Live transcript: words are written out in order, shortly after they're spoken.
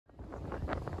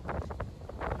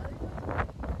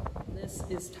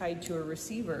this is tied to a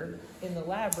receiver in the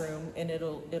lab room, and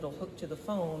it'll hook to the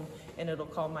phone, and it'll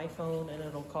call my phone, and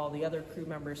it'll call the other crew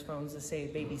members' phones to say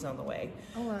baby's on the way.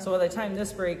 Oh, wow. So by the time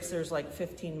this breaks, there's like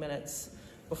 15 minutes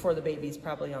before the baby's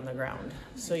probably on the ground.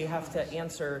 So you have to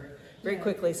answer very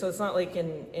quickly. So it's not like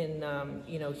in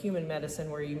you know, human medicine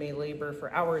where you may labor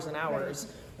for hours and hours.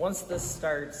 Right. Once this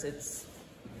starts, it's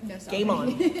game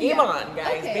on. Game on,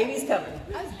 guys. Okay. Baby's coming.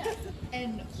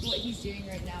 And what he's doing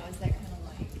right now, is that kind of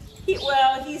like...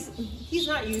 He's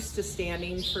not used to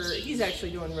standing for, he's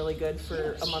actually doing really good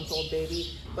for a month-old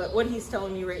baby. But what he's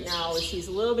telling me right now is he's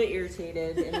a little bit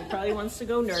irritated and he probably wants to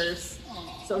go nurse.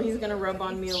 So he's gonna rub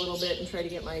on me a little bit and try to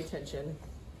get my attention.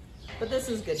 But this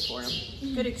is good for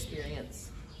him. Good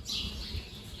experience.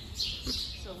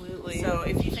 Absolutely. So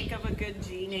if you think of a good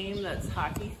G name that's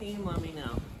hockey themed, let me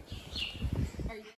know.